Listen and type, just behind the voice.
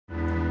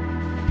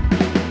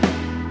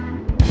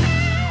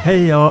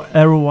Hey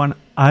everyone,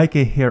 IK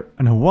here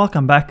and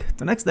welcome back to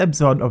the next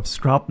episode of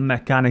Scrap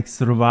Mechanics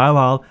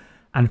Survival.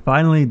 And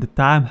finally the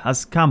time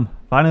has come.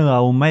 Finally I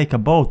will make a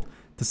boat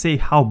to see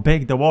how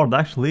big the world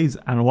actually is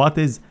and what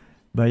is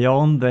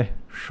beyond the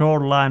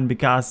shoreline,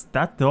 because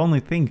that's the only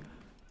thing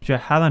which I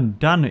haven't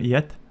done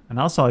yet. And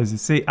also, as you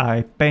see,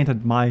 I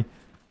painted my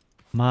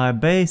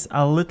base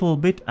a little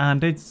bit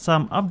and did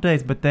some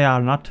updates, but they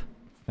are not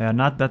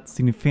that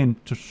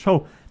significant to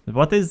show. But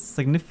what is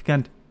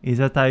significant is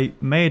that I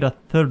made a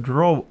third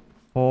row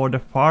for the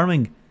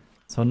farming.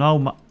 So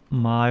now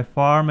my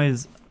farm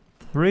is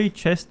 3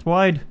 chests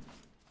wide.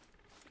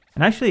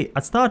 And actually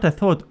at start I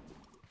thought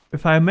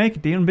if I make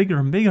it even bigger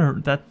and bigger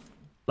that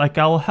like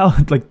I'll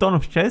have like ton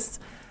of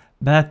chests.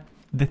 But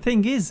the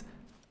thing is,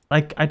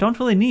 like, I don't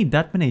really need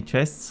that many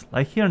chests.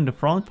 Like here in the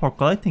front for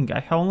collecting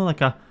I have only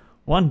like a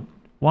one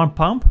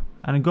pump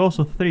and it goes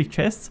to 3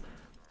 chests.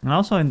 And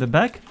also in the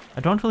back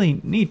I don't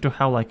really need to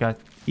have like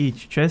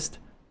each chest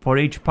for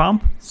each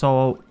pump.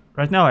 So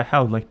right now I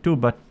have like 2,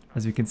 but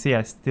as you can see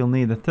I still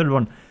need the third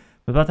one.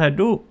 But what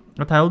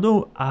I'll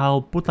do,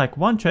 I'll put like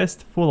 1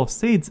 chest full of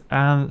seeds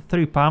and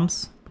 3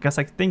 pumps, because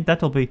I think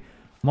that'll be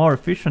more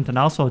efficient and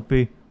also it'll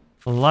be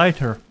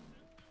lighter.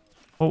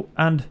 Oh,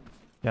 and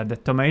yeah, the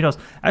tomatoes.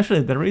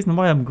 Actually, the reason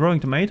why I'm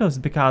growing tomatoes is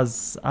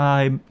because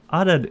I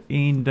added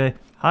in the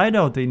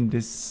hideout, in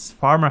this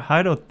farmer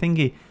hideout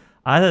thingy,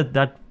 I added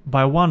that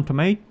by 1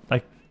 tomato,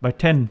 like by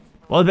 10,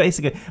 well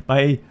basically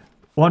by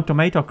 1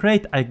 tomato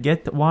crate I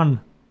get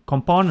 1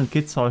 component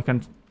kit so I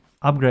can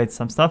upgrade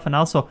some stuff, and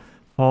also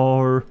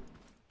for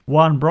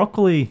 1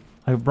 broccoli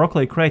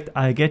crate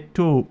I get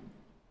 2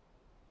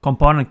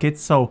 component kits.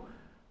 So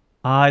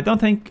I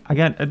don't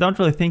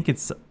really think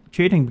it's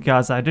cheating,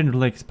 because I didn't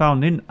really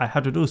expound in. I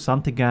had to do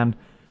something, and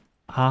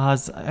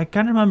as I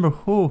can't remember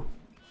who,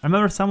 I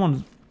remember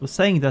someone was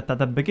saying that at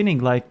the beginning,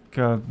 like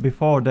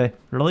before the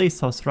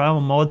release of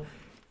survival mode,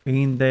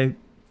 in the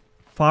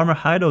farmer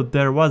hideout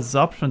there was the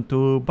option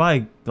to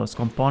buy those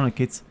component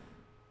kits.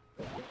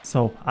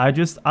 So I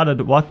just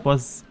added what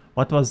was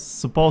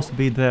supposed to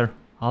be there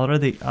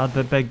already at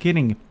the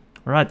beginning.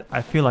 Right,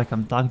 I feel like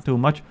I'm talking too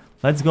much.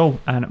 Let's go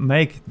and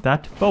make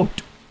that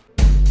boat.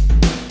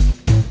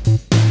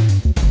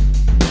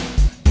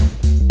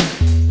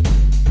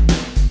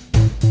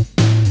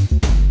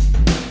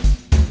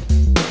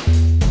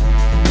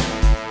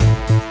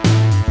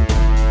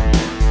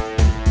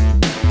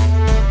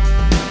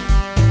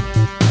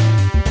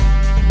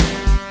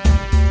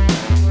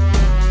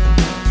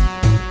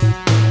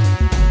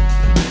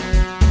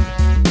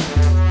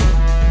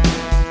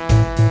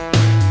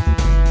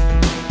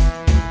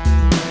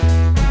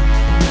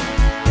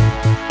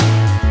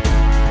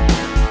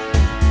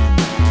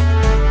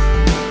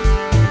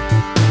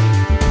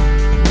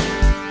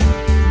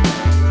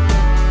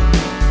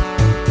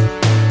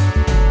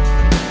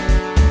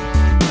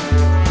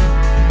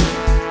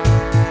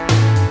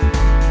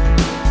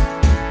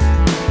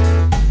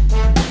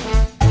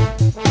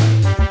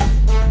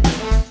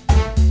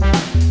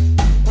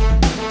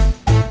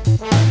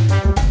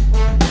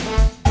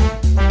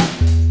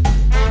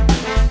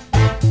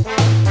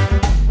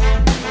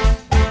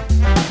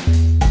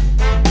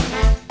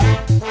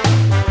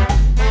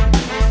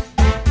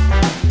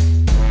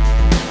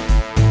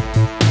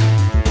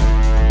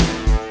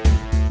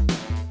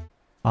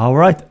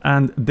 Alright,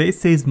 and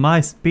this is my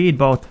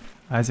speedboat.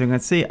 As you can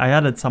see, I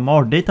added some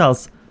more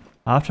details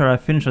after I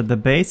finished the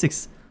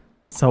basics.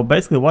 So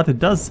basically what it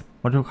does,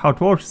 how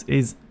it works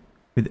is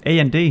with A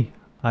and D,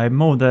 I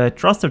move the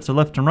thruster to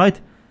left and right,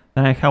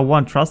 then I have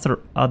 1 thruster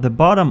at the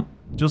bottom,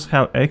 just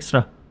have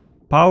extra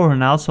power,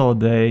 and also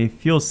the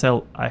fuel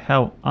cell I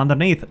have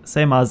underneath,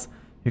 same as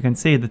you can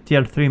see the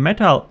tier 3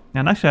 metal.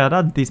 And actually I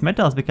added these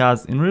metals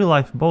because in real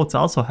life boats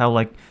also have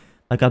like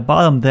at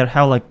bottom they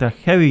have like the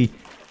heavy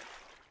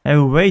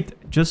weight,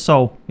 just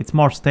so it's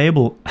more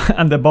stable.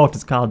 And the boat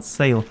is called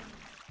sail,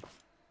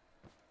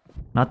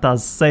 not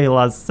as sail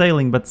as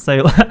sailing, but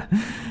sail.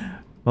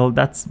 Well,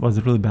 that was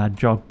a really bad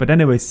joke, but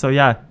anyway, so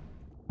yeah,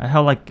 I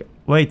have like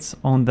weights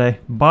on the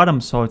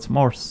bottom so it's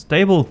more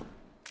stable.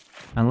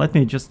 And let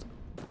me just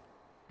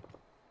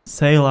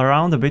sail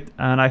around a bit,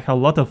 and I have a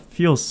lot of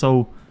fuel,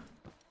 so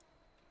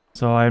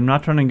I'm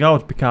not running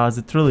out, because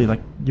it really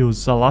like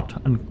uses a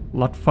lot and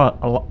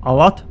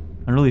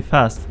really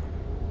fast.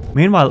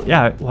 Meanwhile,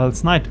 yeah, while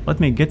it's night, let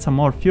me get some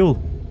more fuel.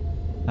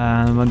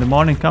 And when the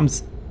morning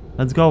comes,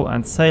 let's go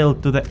and sail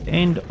to the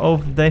end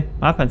of the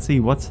map and see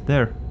what's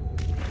there.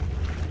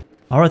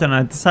 Alright, and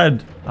I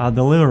decided I'll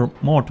deliver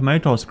more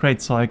tomatoes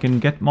crates so I can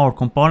get more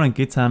component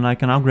kits and I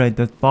can upgrade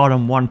the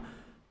bottom 1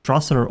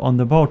 thruster on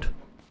the boat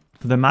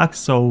to the max,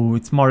 so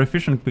it's more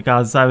efficient,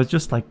 because I was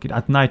just like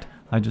at night,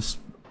 I just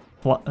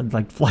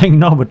flying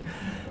now, but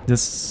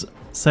just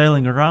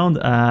sailing around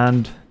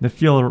and the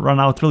fuel run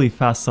out really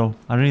fast, so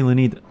I really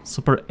need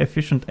super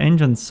efficient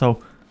engines.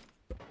 So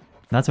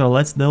that's why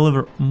let's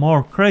deliver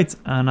more crates.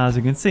 And as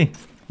you can see,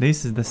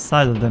 this is the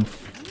size of them.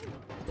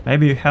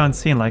 Maybe you haven't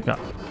seen like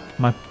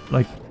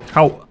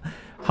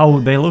how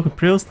they look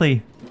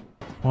previously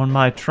on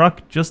my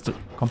truck, just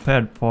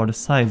compared for the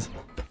size.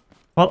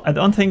 Well, I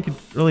don't think it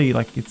really,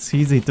 like, it's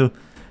easy to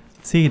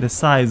see the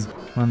size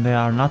when they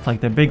are not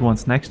like the big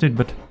ones next to it,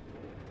 but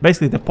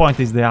basically the point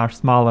is they are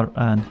smaller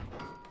and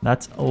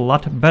that's a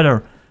lot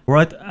better.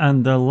 Right,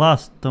 and the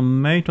last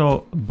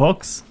tomato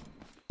box.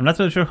 I'm not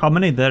really sure how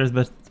many there is,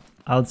 but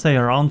I would say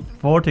around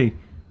 40.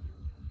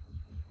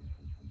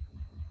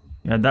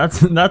 Yeah,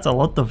 that's a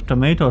lot of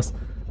tomatoes.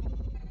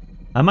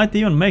 I might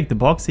even make the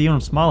box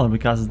even smaller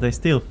because they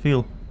still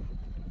feel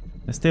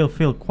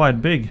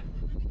quite big.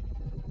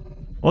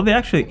 Well, they're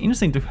actually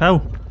interesting to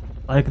have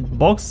like the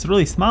box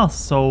really small,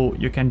 so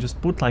you can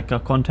just put like a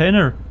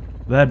container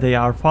where they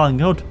are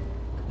falling out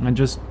and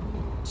just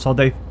so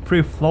they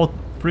free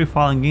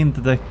falling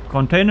into the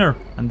container,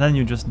 and then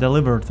you just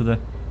deliver to the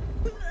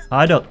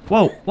hideout.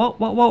 Whoa, whoa,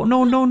 whoa, whoa,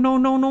 no, no, no,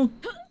 no, no.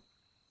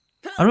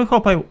 I really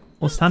hope I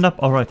will stand up.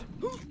 Alright.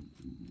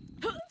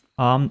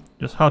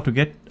 Just how to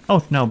get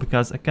out now,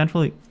 because I can't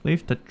really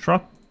lift the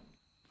truck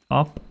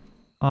up.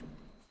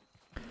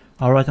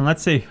 Alright, and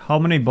let's see, how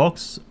many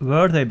boxes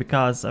were they,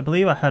 because I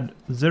believe I had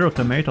 0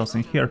 tomatoes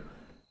in here.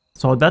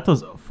 So that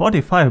was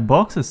 45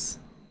 boxes.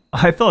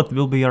 I thought it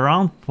will be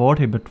around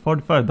 40, but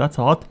 45, that's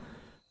a lot.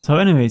 So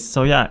anyways,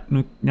 so yeah,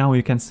 now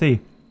you can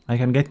see, I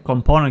can get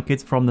component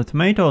kits from the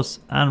tomatoes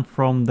and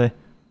from the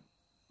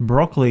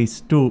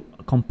broccolis too,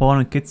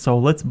 component kits. So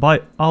let's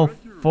buy all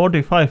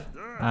 45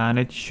 and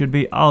it should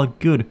be all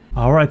good.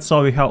 Alright,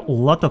 so we have a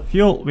lot of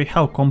fuel, we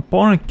have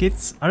component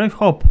kits. I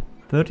hope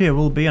 30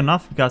 will be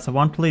enough, because I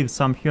want to leave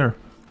some here,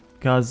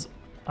 because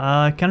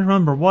I can't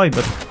remember why,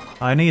 but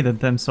I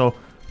needed them. So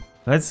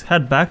let's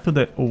head back to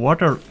the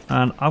water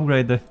and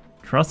upgrade the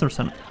thrusters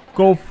and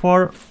go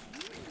for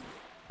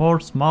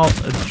small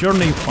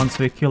journey once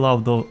we kill all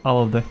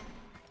of the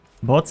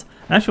boats.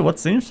 Actually,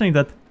 what's interesting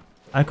that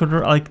I could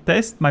like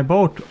test my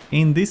boat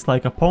in this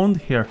like a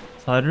pond here,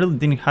 so I really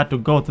didn't have to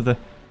go to the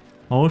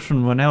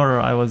ocean whenever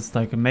I was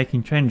like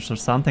making changes or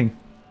something.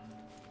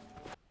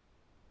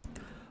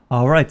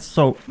 Alright,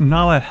 so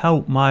now I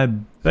have my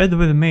bed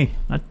with me,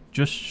 not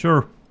just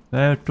sure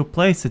where to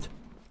place it.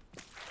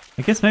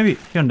 I guess maybe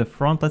here in the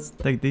front. Let's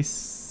take these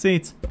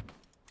seats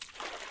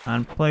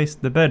and place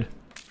the bed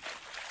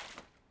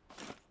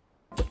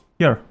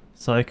here,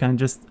 so I can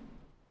just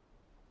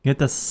get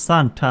a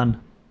suntan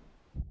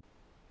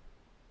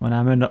when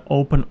I'm in the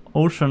open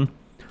ocean.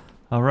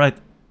 Alright,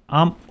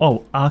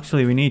 oh,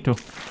 actually we need to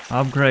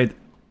upgrade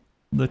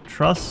the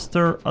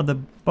thruster at the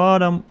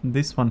bottom,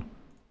 this one.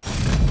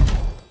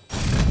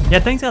 Yeah,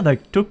 thanks God I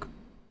took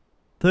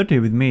 30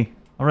 with me.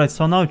 Alright,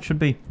 so now it should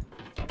be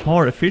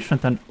more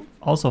efficient and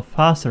also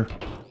faster.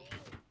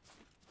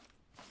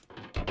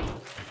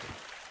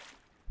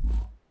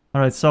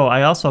 Alright, so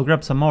I also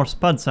grabbed some more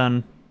spuds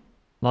and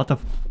a lot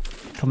of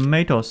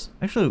tomatoes.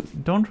 Actually,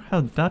 don't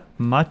have that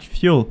much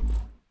fuel.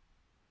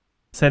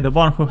 Say the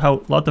one who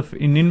have a lot of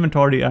in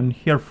inventory and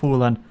here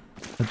full and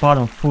the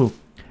bottom full.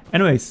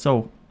 Anyway,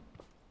 so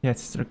yes,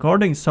 it's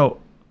recording. So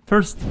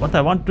first, what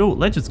I want to do,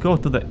 let's just go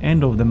to the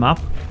end of the map,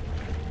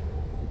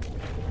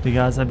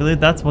 because I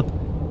believe that's what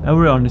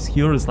everyone is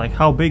curious, like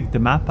how big the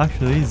map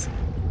actually is.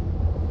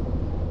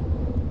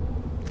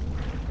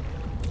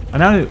 And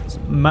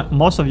now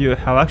most of you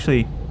have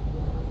actually,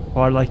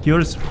 or like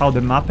curious how the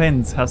map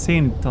ends, have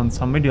seen it on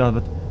some videos,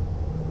 but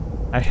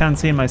I haven't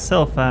seen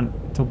myself, and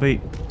it'll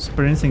be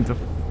super interesting to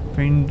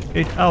find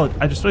it out.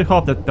 I just really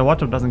hope that the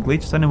water doesn't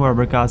glitch anywhere,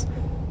 because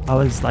I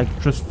was like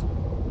just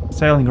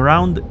sailing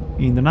around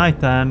in the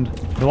night and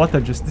the water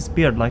just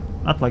disappeared, like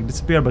not like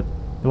disappeared, but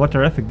the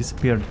water effect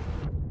disappeared.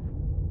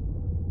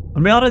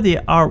 And we already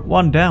are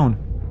one down.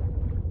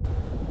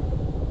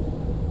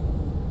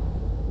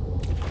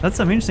 That's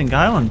some interesting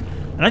island.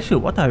 And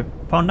actually what I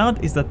found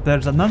out is that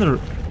there's another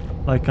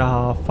like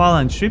a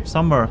fallen ship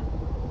somewhere.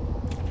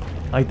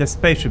 Like the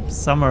spaceship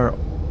somewhere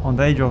on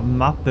the edge of the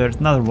map, there's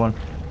another one.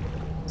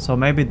 So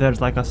maybe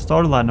there's like a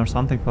storyline or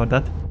something for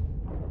that.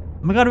 Oh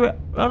my god, we're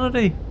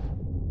already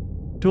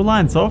 2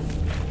 lines off.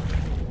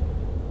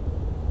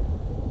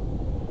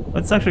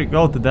 Let's actually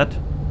go to that.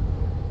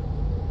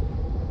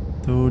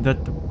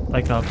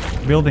 Like a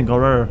building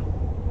or whatever,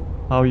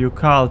 how you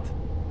call it.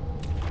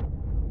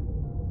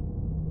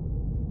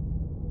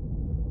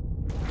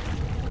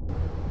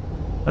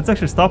 Let's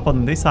actually stop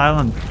on this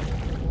island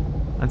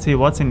and see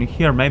what's in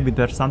here. Maybe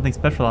there's something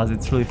special as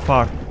it's really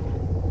far.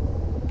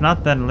 If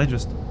not, then let's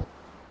just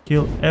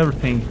kill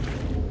everything.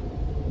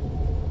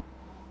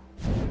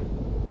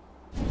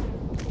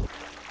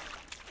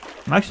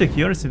 I'm actually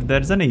curious if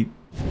there's any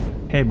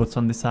hay-boats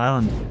on this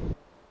island.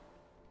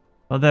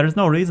 Well, there is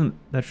no reason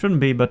there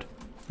shouldn't be, but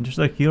I'm just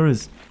like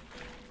curious.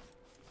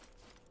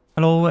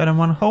 Hello,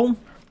 anyone home?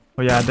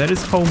 Oh yeah, there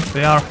is home.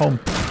 They are home.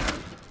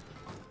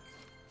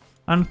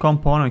 And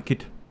component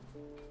kit.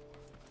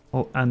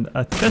 Oh, and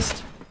a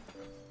chest.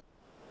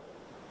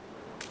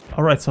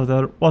 Alright, so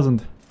there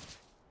wasn't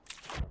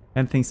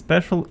anything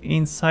special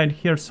inside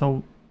here,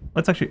 so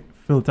let's actually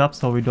fill it up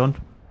so we don't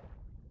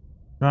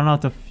run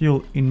out of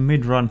fuel in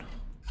mid-run.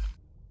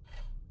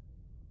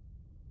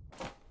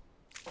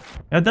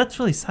 Yeah, that's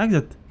really sucks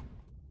that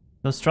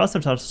those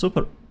thrusters are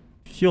super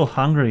fuel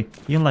hungry,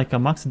 even like a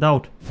maxed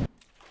out.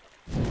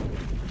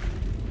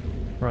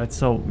 Right,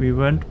 so we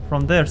went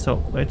from there,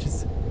 so let's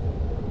just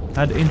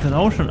head into the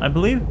ocean. I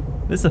believe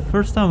this is the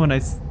first time when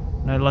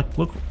I like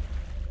look.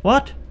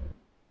 What?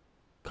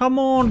 Come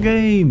on,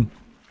 game!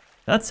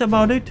 That's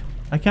about it.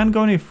 I can't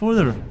go any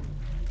further.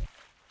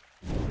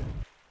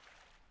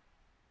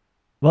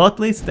 Well, at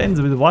least it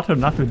ends with water,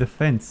 not with the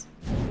fence.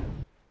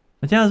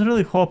 But yeah, I was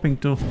really hoping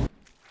to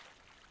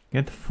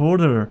get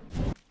further.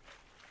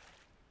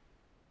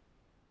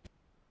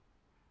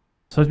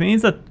 So it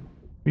means that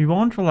we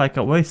won't like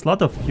waste a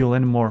lot of fuel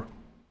anymore.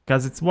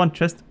 Because it's one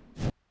chest.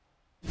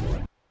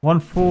 One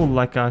full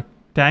like a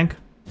tank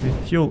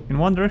with fuel in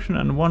one direction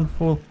and one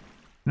full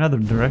in another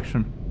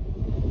direction.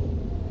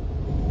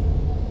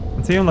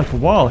 It's even like a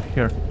wall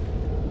here.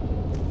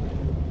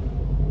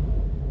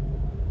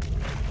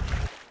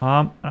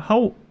 How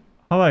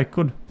I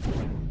could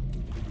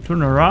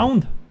turn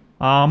around?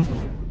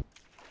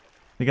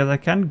 Because I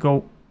can't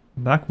go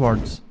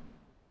backwards.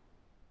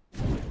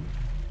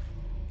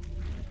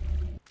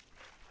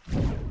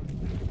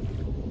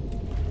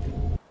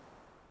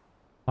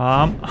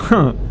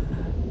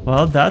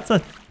 Well, that's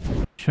a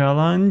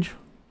challenge.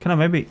 Can I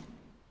maybe?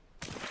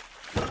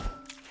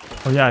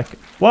 Oh yeah.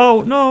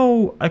 Whoa,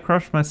 no! I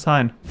crushed my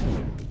sign.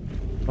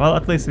 Well,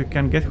 at least we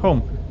can get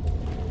home.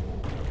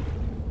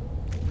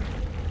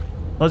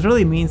 That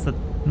really means that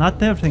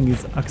not everything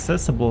is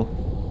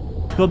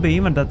accessible. It could be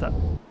even that...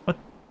 what?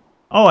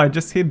 Oh, I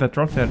just hit that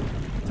rock there.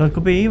 So it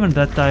could be even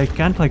that I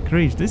can't like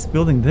reach this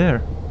building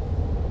there.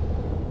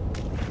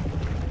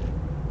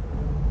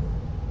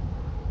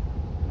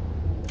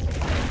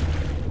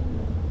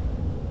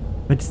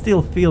 But it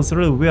still feels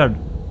really weird.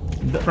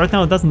 Right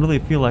now it doesn't really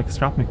feel like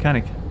scrap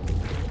mechanic.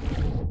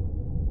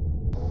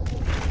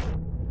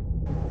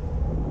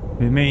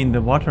 With me in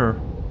the water.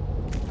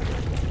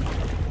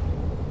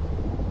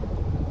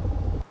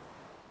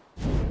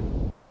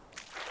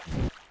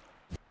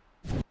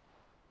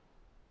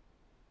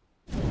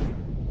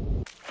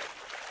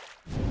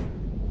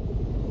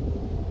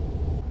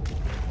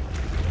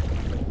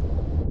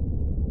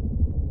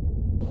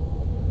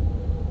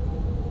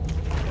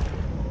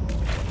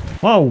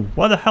 Whoa,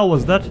 what the hell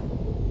was that?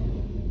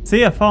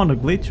 See, I found a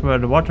glitch where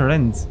the water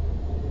ends.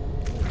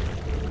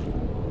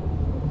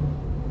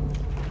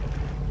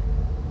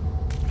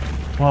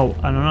 Wow,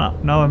 I don't know,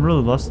 now I'm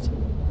really lost.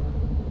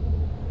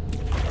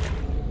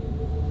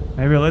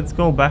 Maybe let's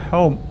go back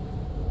home.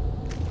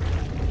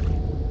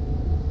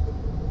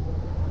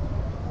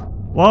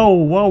 Whoa,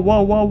 whoa,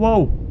 whoa, whoa,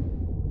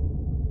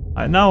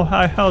 whoa! Now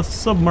I have a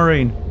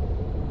submarine.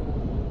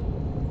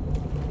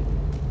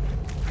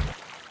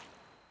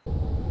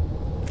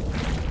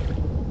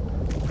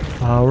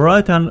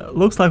 Alright, and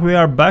looks like we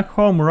are back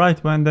home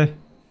right when the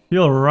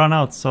fuel ran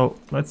out, so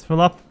let's fill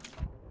up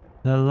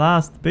the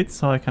last bit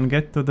so I can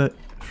get to the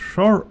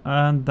shore,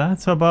 and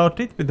that's about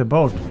it with the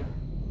boat.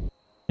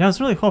 Yeah, I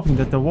was really hoping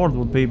that the world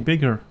would be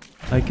bigger,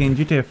 like in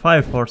GTA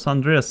 5 or San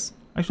Andreas.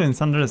 Actually in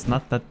San Andreas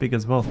not that big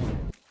as well.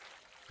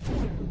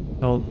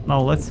 So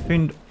now let's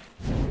find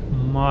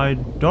my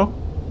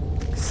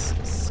docks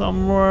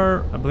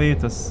somewhere. I believe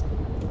it is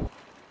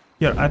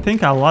here. I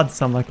think I'll add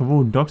some like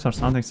wood docks or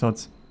something so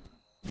it's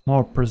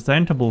more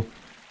presentable.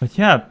 But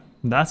yeah,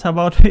 that's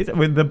about it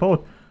with the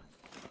boat.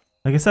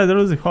 Like I said, I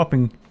was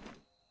hoping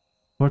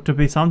for it to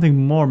be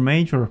something more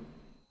major.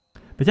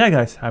 But yeah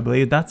guys, I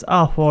believe that's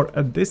all for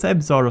this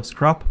episode of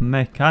Scrap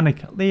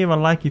Mechanic. Leave a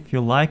like if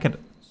you like it,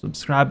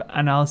 subscribe,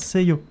 and I'll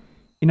see you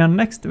in our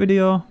next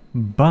video.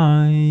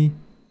 Bye!